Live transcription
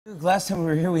Last time we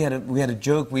were here, we had a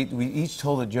joke. We each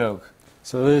told a joke.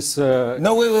 So this.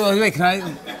 No, wait. Can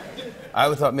I?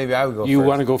 I thought maybe I would go. You first.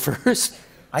 want to go first?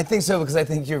 I think so because I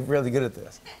think you're really good at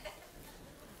this.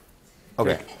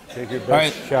 Okay. Take your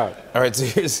best shot. All right. So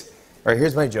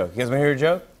here's my joke. You guys want to hear a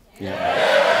joke?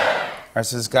 Yeah. All right.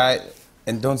 So this guy,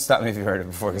 and don't stop me if you've heard it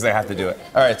before because I have to do it.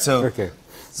 All right. So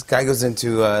this guy goes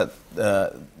into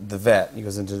the vet. He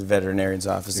goes into the veterinarian's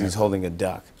office and he's holding a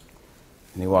duck.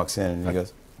 And he walks in and he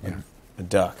goes, a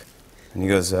duck. And he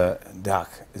goes,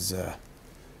 Doc, is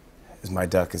my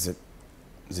duck, is it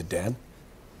dead?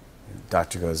 And the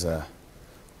doctor goes,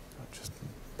 just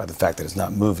by the fact that it's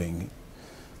not moving,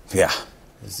 yeah,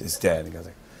 it's dead. And he goes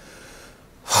like,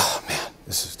 oh man,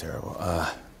 this is terrible.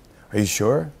 Are you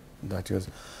sure? And the doctor goes,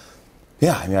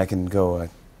 yeah, I mean, I can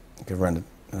run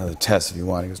another test if you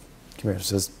want. He goes, come here.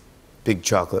 So this big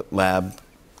chocolate lab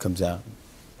comes out,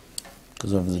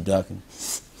 goes over to the duck and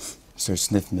starts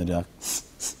sniffing the duck.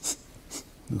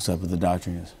 Looks up at the doctor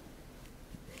and goes,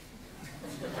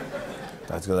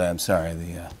 Doctor goes, I'm sorry,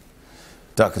 the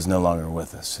duck is no longer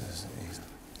with us.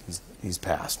 He's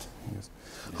passed. He goes,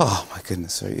 oh my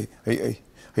goodness, are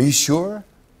you sure? Are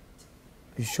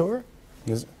you sure?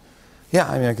 He goes, yeah,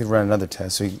 I mean, I could run another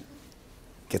test. So he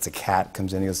gets a cat,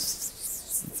 comes in, he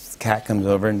goes, cat comes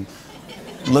over and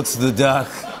looks at the duck.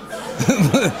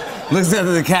 Looks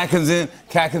after the cat comes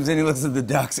in, he looks at the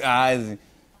duck's eyes, he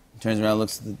turns around,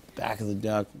 looks at the back of the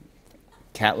duck.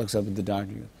 Cat looks up at the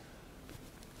doctor.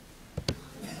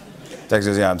 Doctor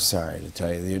goes, yeah, I'm sorry to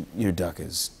tell you, your duck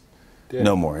is dead.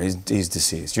 No more. He's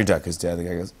deceased. Your duck is dead. The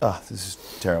guy goes, oh, this is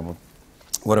terrible.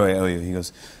 What do I owe you? He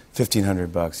goes,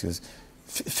 $1,500. He goes,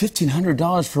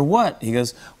 $1,500 for what? He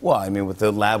goes, well, I mean, with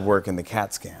the lab work and the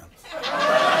CAT scan.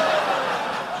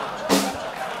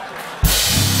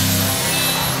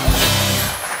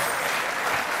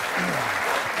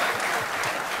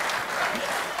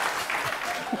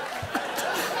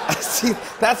 See,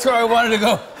 that's where I wanted to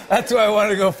go. That's where I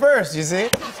wanted to go first, you see?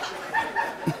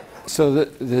 So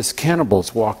this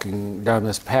cannibal's walking down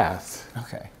this path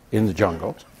in the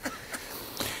jungle,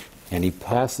 and he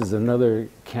passes another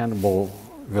cannibal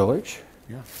village,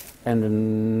 and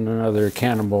another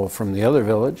cannibal from the other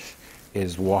village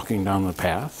is walking down the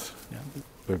path.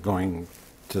 They're going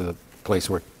to the place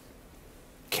where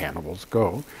cannibals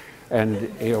go, and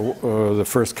the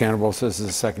first cannibal says to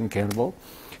the second cannibal,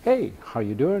 hey, how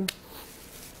you doing?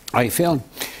 How you feeling?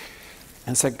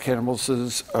 And second cannibal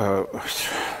says,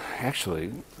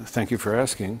 actually, thank you for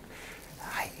asking.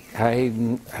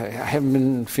 I haven't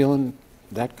been feeling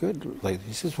that good lately.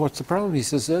 He says, what's the problem? He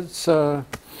says, it's my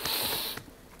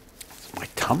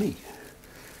tummy. He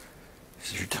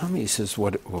says, your tummy? He says,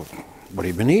 what have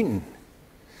you been eating?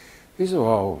 He says,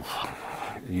 well,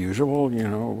 usual,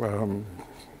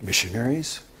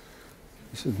 missionaries.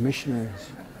 He says, missionaries.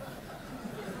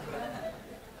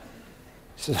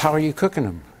 He says, how are you cooking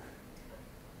them?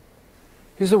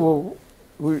 He said, well,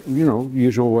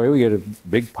 usual way, we get a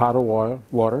big pot of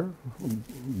water,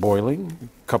 boiling, a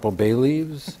couple bay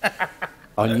leaves,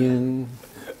 onion,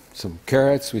 some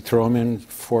carrots. We throw them in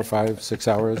 4, 5, 6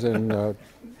 hours, and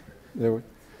they were.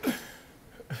 He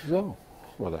said, oh,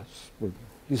 well, that's.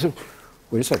 He said,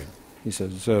 wait a second. He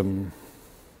says,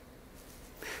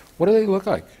 what do they look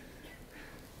like?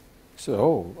 He said,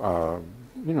 oh,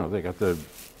 they got the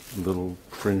little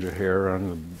fringe of hair on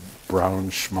the brown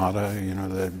schmata,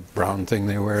 the brown thing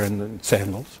they wear in the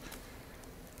sandals.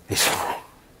 He said,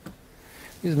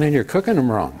 man, you're cooking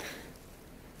them wrong.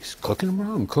 He said, cooking them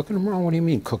wrong? Cooking them wrong? What do you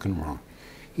mean cooking them wrong?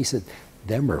 He said,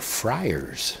 them are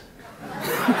fryers. Come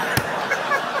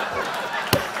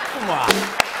on.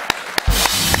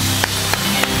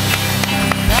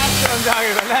 That's what I'm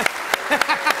talking about.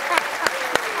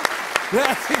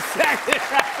 That's exactly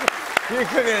right. You're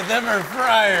cooking it. Them are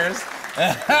fryers.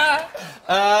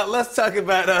 Let's talk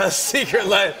about Secret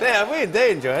Life. Yeah,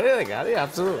 they enjoyed it. They got it. Yeah,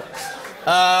 absolutely.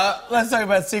 Let's talk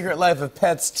about Secret Life of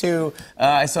Pets 2.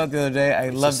 I saw it the other day. I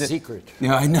loved it. It's a secret.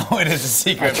 I know it is a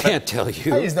secret. I can't tell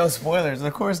you. There's no spoilers.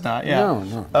 Of course not.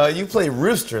 Yeah. No. You play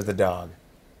Rooster the dog.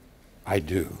 I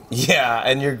do. Yeah,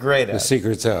 and you're great at it. The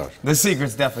secret's out. The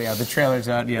secret's definitely out. The trailer's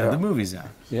out. Yeah, the movie's out.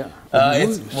 Yeah.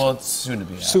 It's soon to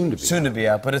be out. Soon to be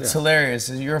out, but it's hilarious.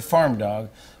 You're a farm dog,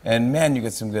 and man, you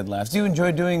get some good laughs. Do you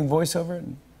enjoy doing voiceover?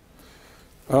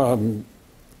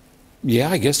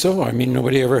 Yeah, I guess so. I mean,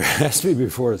 nobody ever asked me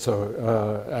before,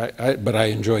 so but I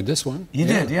enjoyed this one. You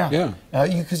did, yeah. Yeah.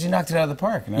 Because you knocked it out of the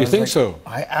park. And You think so?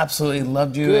 I absolutely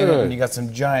loved you in it, and you got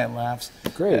some giant laughs.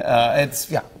 Great.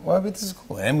 Well, this is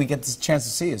cool, and we get this chance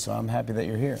to see you, so I'm happy that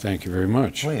you're here. Thank you very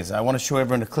much. Please, I want to show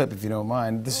everyone a clip, if you don't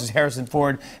mind. This is Harrison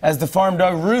Ford as the farm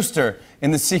dog Rooster in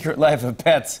The Secret Life of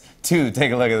Pets 2.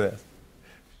 Take a look at this.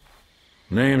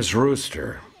 Name's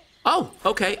Rooster. Oh,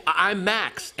 okay. I'm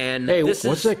Max, and Hey, this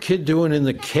what's that kid doing in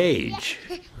the cage?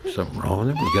 Something wrong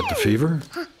with him? You got the fever?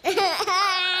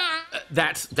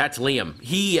 That's Liam.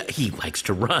 He likes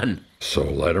to run. So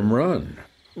let him run.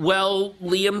 Well,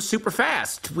 Liam's super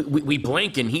fast. We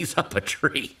blink and he's up a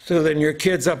tree. So then your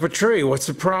kid's up a tree. What's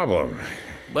the problem?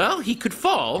 Well, he could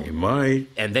fall. He might.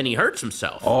 And then he hurts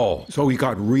himself. Oh, so he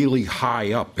got really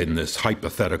high up in this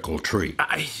hypothetical tree.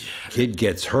 Kid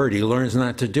gets hurt, he learns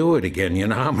not to do it again. You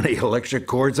know how many electric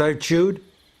cords I've chewed?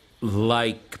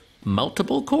 Like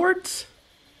multiple cords?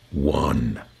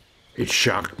 One. It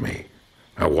shocked me.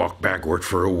 I walked backward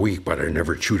for a week, but I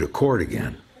never chewed a cord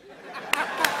again.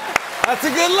 That's a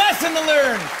good lesson to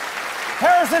learn.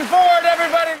 Harrison Ford,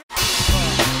 everybody.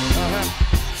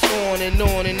 On and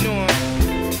on and on.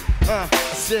 I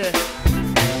said,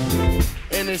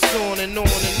 and it's on and on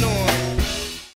and on.